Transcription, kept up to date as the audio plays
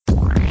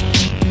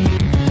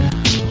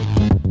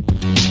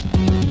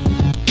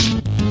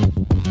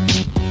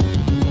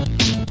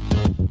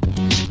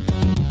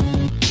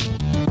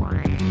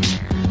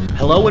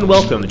Hello and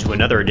welcome to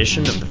another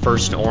edition of the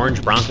First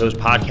Orange Broncos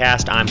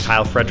podcast. I'm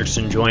Kyle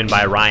Fredrickson, joined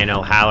by Ryan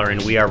O'Haller,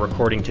 and we are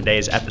recording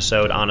today's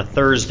episode on a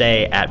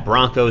Thursday at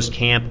Broncos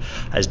camp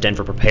as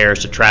Denver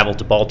prepares to travel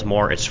to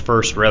Baltimore, its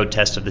first road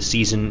test of the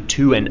season,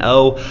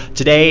 2-0.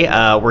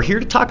 Today, we're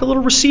here to talk a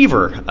little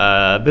receiver.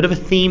 A bit of a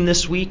theme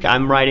this week.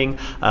 I'm writing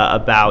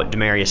about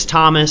Demaryius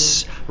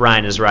Thomas.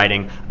 Ryan is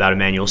writing about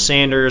Emmanuel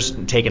Sanders,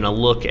 taking a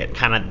look at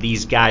kind of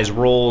these guys'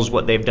 roles,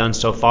 what they've done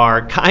so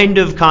far. Kind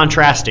of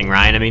contrasting,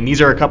 Ryan. I mean,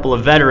 these are a couple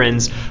of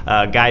veterans,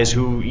 guys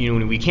who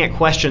we can't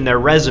question their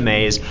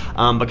resumes,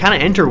 but kind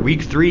of enter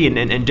week three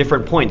in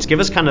different points. Give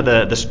us kind of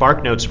the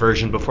Spark Notes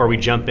version before we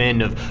jump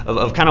in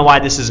of kind of why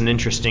this is an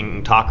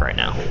interesting talk right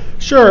now.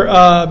 Sure.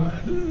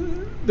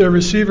 The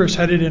receivers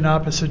headed in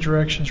opposite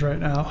directions right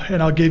now,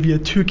 and I'll give you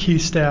two key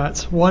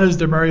stats. One is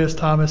Demaryius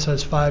Thomas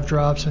has 5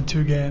 drops in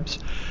 2 games.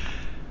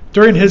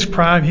 During his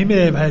prime, he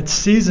may have had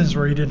seasons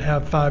where he didn't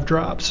have 5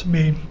 drops. I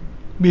mean,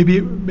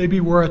 maybe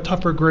we're a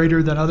tougher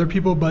grader than other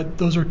people, but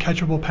those are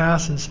catchable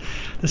passes.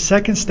 The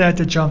second stat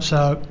that jumps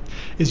out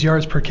is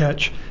yards per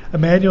catch.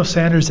 Emmanuel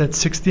Sanders at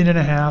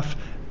 16.5,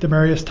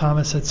 Demaryius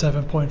Thomas at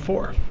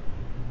 7.4.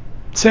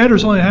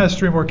 Sanders only has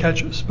 3 more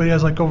catches, but he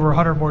has like over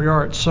 100 more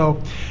yards.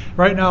 So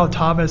right now,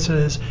 Thomas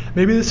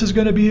maybe this is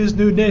going to be his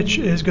new niche,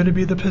 is going to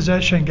be the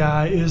possession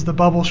guy, is the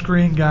bubble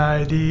screen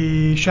guy,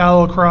 the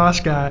shallow cross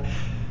guy.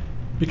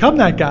 Become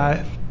that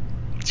guy,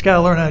 he's got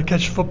to learn how to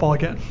catch football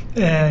again.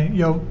 And,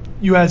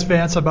 you asked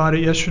Vance about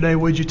it yesterday.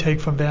 What did you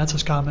take from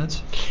Vance's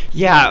comments?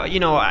 Yeah,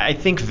 I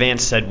think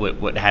Vance said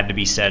what had to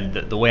be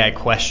said. The way I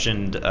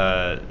questioned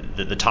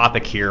the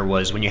topic here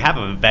was when you have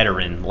a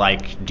veteran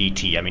like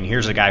DT. I mean,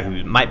 here's a guy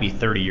who might be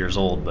 30 years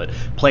old, but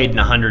played in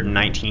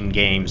 119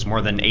 games,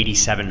 more than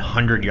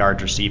 8,700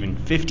 yards receiving,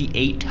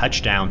 58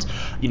 touchdowns.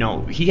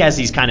 He has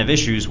these kind of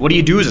issues. What do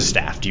you do as a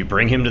staff? Do you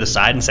bring him to the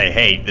side and say,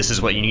 hey, this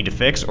is what you need to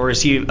fix? Or is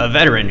he a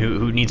veteran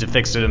who needs to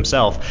fix it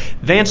himself?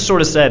 Vance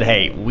sort of said,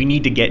 hey, we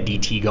need to get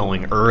DT going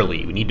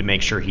early. We need to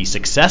make sure he's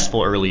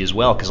successful early as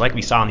well, because like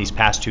we saw in these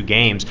past 2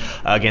 games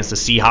against the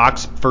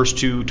Seahawks, first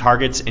 2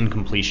 targets,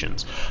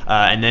 incompletions.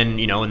 And then,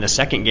 in the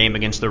second game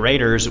against the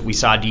Raiders, we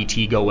saw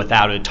DT go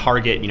without a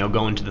target,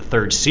 going to the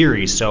 3rd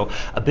series. So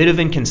a bit of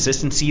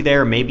inconsistency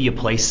there. Maybe you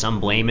place some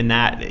blame in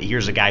that.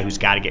 Here's a guy who's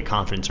got to get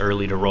confidence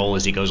early to roll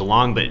as he goes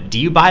along. But do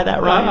you buy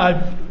that,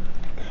 Ryan?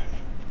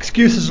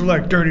 Excuses are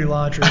like dirty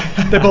laundry.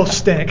 They both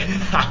stink.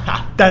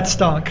 That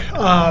stunk.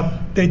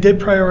 They did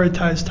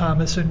prioritize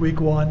Thomas in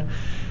week 1,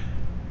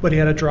 but he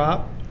had a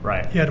drop.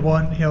 Right. He had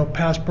one,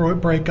 pass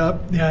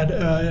breakup. He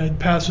had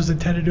pass was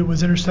intended and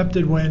was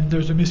intercepted when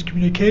there's a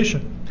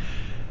miscommunication.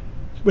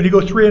 When you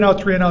go 3 and out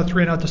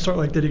to start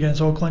like did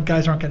against Oakland,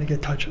 guys aren't going to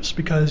get touches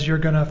because you're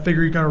going to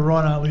figure you're going to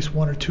run on at least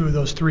 1 or 2 of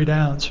those 3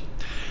 downs.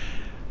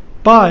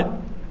 But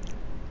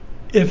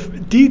if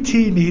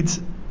DT needs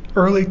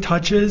early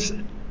touches,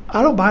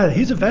 I don't buy it.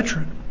 He's a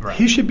veteran. Right.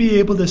 He should be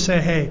able to say,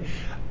 hey,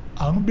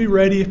 I'm going to be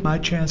ready if my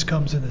chance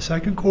comes in the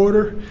 2nd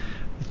quarter,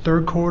 the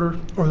 3rd quarter,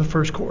 or the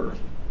 1st quarter.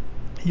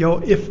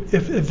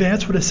 If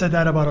Vance would have said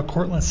that about a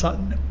Cortland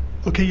Sutton,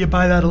 okay, you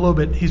buy that a little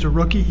bit. He's a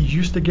rookie. He's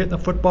used to getting the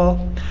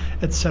football,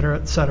 et cetera,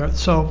 et cetera.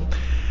 So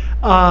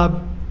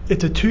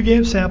it's a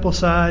 2-game sample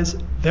size.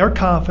 They're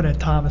confident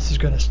Thomas is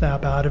going to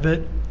snap out of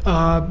it.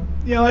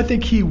 I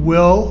think he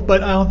will,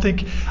 but I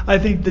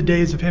think the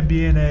days of him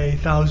being a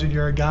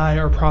 1,000-yard guy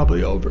are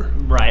probably over.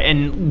 Right,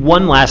 and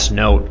one last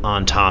note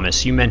on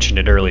Thomas. You mentioned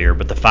it earlier,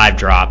 but the 5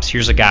 drops.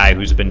 Here's a guy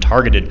who's been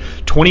targeted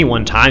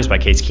 21 times by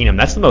Case Keenum.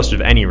 That's the most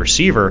of any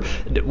receiver.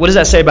 What does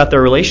that say about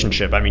their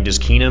relationship? I mean, does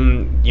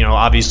Keenum,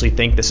 obviously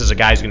think this is a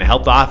guy who's going to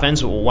help the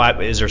offense?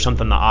 Is there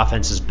something the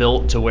offense is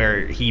built to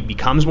where he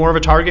becomes more of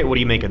a target? What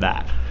do you make of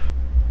that?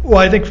 Well,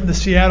 I think from the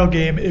Seattle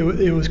game,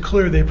 it was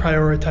clear they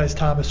prioritized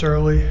Thomas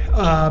early.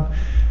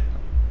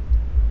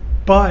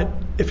 But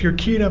if you're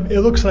Keenum, it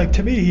looks like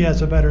to me he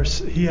has a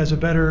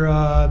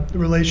better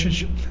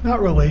relationship,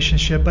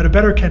 but a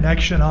better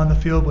connection on the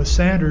field with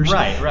Sanders.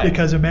 Right.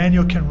 Because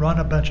Emmanuel can run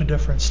a bunch of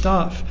different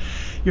stuff.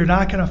 You're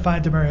not going to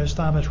find Demaryius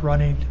Thomas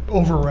running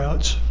over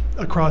routes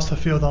across the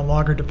field on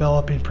longer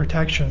developing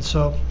protection.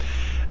 So,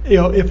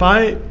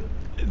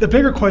 the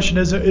bigger question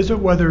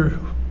isn't whether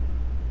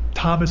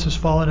Thomas has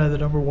fallen out of the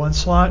number 1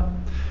 slot.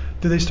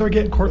 Do they start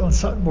getting Cortland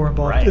Sutton more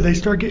involved? Right. Do they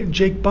start getting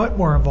Jake Butt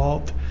more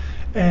involved?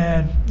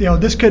 And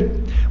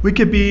we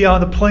could be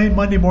on the plane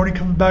Monday morning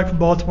coming back from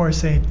Baltimore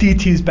saying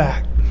DT's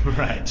back.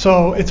 Right.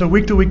 So it's a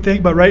week-to-week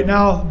thing, but right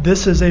now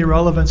this is a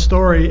relevant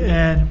story,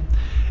 and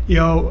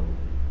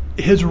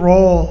his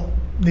role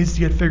needs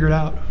to get figured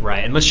out.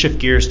 Right, and let's shift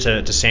gears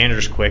to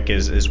Sanders quick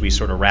as we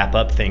sort of wrap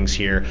up things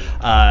here.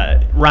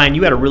 Ryan,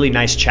 you had a really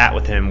nice chat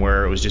with him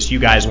where it was just you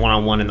guys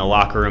one-on-one in the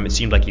locker room. It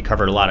seemed like you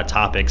covered a lot of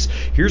topics.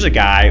 Here's a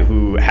guy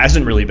who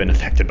hasn't really been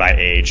affected by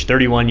age.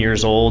 31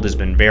 years old, has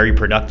been very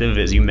productive,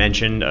 as you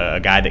mentioned, a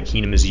guy that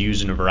Keenum has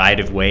used in a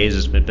variety of ways,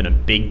 has been a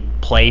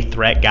big play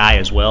threat guy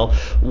as well.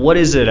 What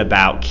is it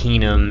about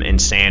Keenum and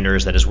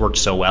Sanders that has worked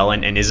so well,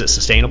 and is it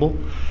sustainable?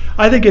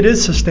 I think it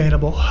is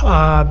sustainable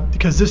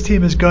because this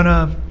team is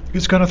gonna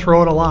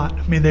throw it a lot.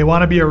 I mean, they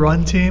want to be a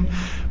run team,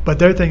 But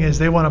their thing is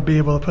they want to be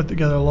able to put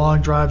together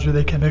long drives where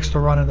they can mix the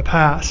run and the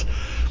pass.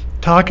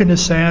 Talking to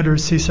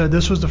Sanders, he said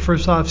this was the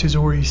first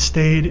offseason where he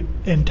stayed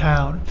in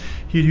town.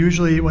 He'd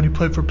usually, when he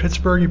played for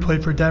Pittsburgh, he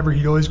played for Denver,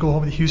 he'd always go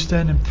home to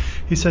Houston. And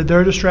he said there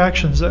are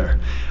distractions there.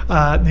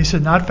 And he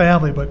said not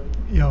family, but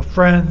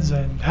friends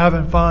and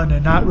having fun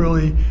and not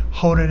really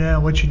honing in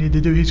on what you need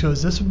to do. He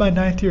goes, this is my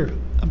 9th year.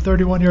 I'm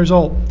 31 years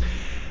old.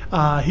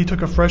 He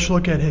took a fresh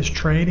look at his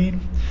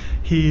training.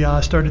 He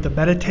started to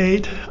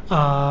meditate.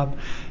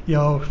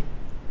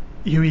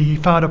 He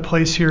found a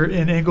place here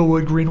in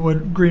Englewood,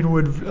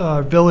 Greenwood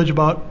Village,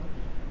 about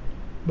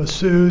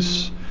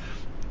masseuse,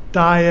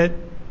 diet,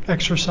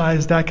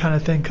 exercise, that kind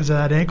of thing because of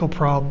that ankle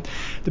problem.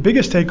 The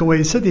biggest takeaway,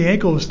 he said the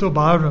ankle was still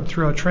bothering him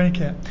throughout training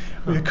camp.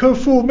 Well, you could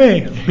fool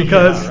me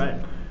because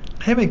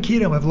him and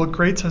Keaton have looked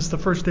great since the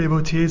first day of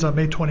OTAs on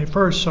May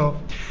 21st. So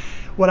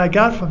what I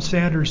got from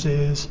Sanders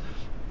is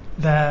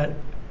that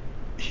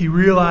he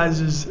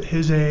realizes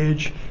his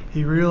age,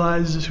 he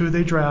realizes who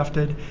they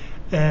drafted,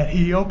 and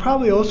he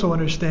probably also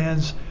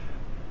understands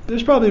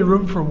there's probably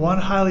room for one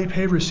highly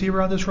paid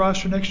receiver on this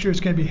roster next year.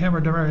 It's going to be him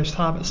or Demaryius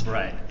Thomas.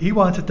 Right. He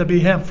wants it to be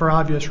him for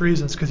obvious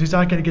reasons because he's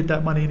not going to get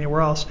that money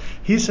anywhere else.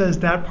 He says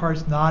that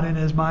part's not in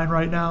his mind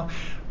right now,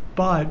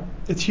 but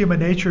it's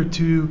human nature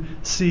to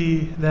see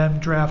them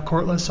draft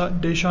Cortland Sutton,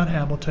 Deshaun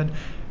Hamilton,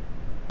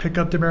 pick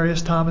up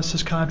Demaryius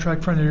Thomas's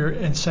contract for the year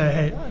and say,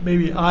 hey,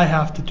 maybe I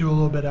have to do a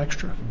little bit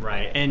extra.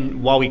 Right.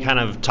 And while we kind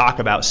of talk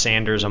about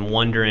Sanders, I'm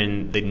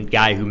wondering the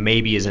guy who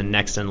maybe is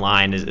next in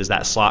line is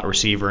that slot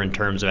receiver in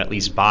terms of at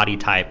least body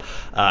type.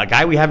 A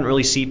guy we haven't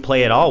really seen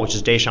play at all, which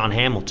is Deshaun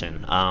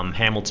Hamilton.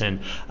 Hamilton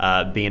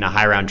being a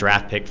high-round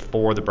draft pick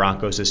for the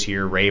Broncos this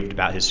year, raved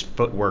about his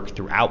footwork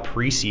throughout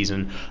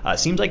preseason.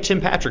 Seems like Tim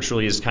Patrick's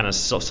really has kind of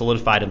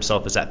solidified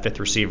himself as that fifth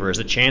receiver. Is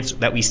there a chance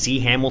that we see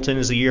Hamilton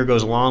as the year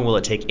goes along? Will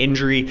it take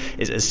injury?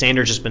 Is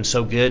Sanders just been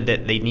so good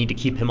that they need to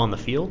keep him on the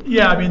field?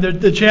 Yeah, I mean,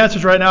 the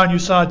chances right now, and you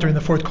saw it during the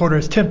fourth quarter,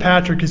 is Tim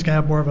Patrick is going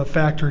to have more of a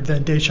factor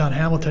than Deshaun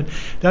Hamilton.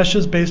 That's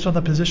just based on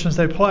the positions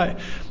they play.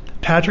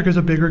 Patrick is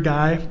a bigger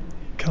guy,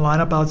 can line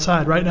up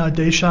outside. Right now,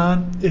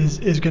 Deshaun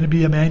is going to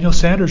be Emmanuel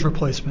Sanders'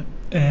 replacement.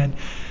 And,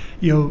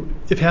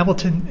 if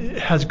Hamilton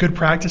has good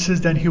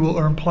practices, then he will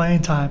earn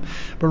playing time.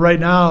 But right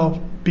now,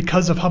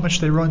 because of how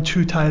much they run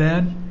two tight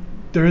end,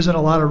 there isn't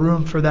a lot of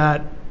room for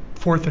that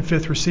fourth and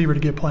fifth receiver to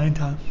get playing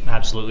time.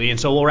 Absolutely. And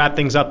so we'll wrap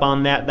things up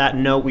on that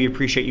note. We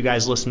appreciate you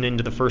guys listening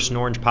to the First and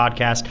Orange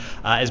podcast.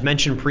 As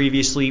mentioned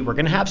previously, we're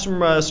going to have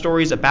some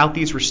stories about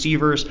these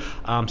receivers,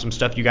 some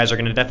stuff you guys are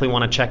going to definitely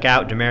want to check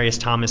out. Demaryius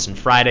Thomas in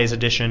Friday's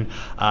edition,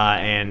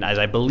 and as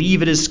I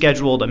believe it is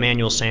scheduled,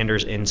 Emmanuel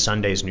Sanders in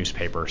Sunday's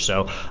newspaper.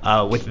 So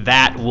with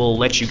that, we'll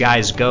let you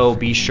guys go.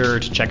 Be sure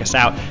to check us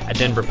out at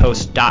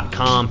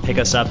denverpost.com. Pick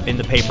us up in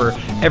the paper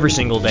every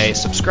single day.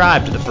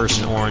 Subscribe to the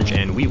First and Orange,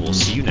 and we will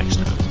see you next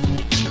time.